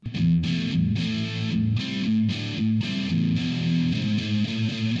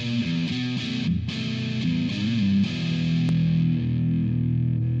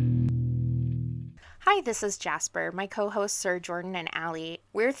Hi, this is Jasper. My co-hosts are Jordan and Allie.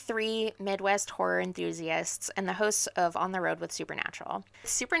 We're three Midwest horror enthusiasts and the hosts of On the Road with Supernatural.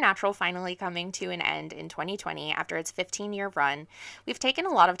 With Supernatural finally coming to an end in 2020 after its 15-year run, we've taken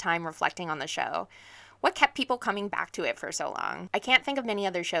a lot of time reflecting on the show. What kept people coming back to it for so long? I can't think of many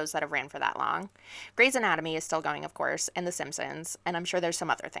other shows that have ran for that long. Grey's Anatomy is still going, of course, and The Simpsons, and I'm sure there's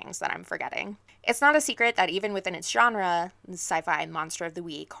some other things that I'm forgetting. It's not a secret that even within its genre, sci-fi, monster of the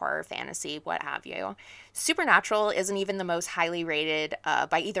week, horror, fantasy, what have you, Supernatural isn't even the most highly rated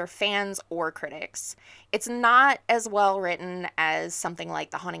by either fans or critics. It's not as well written as something like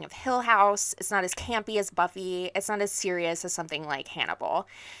The Haunting of Hill House. It's not as campy as Buffy. It's not as serious as something like Hannibal.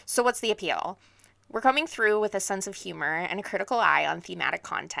 So what's the appeal? We're coming through with a sense of humor and a critical eye on thematic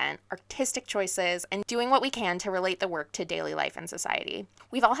content, artistic choices, and doing what we can to relate the work to daily life and society.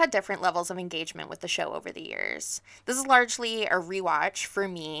 We've all had different levels of engagement with the show over the years. This is largely a rewatch for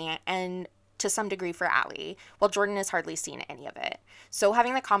me and to some degree for Allie, while Jordan has hardly seen any of it. So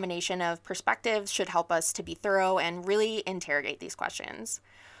having the combination of perspectives should help us to be thorough and really interrogate these questions.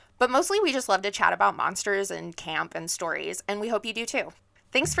 But mostly we just love to chat about monsters and camp and stories, and we hope you do too.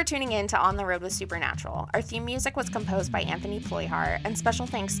 Thanks for tuning in to On the Road with Supernatural. Our theme music was composed by Anthony Ployhar, and special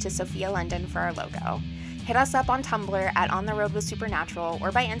thanks to Sophia London for our logo. Hit us up on Tumblr at On the Road with Supernatural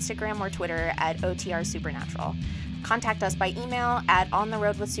or by Instagram or Twitter at OTR Supernatural. Contact us by email at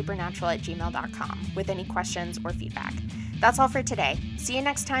ontheroadwithsupernatural@gmail.com with any questions or feedback. That's all for today. See you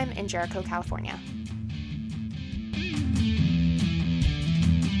next time in Jericho, California.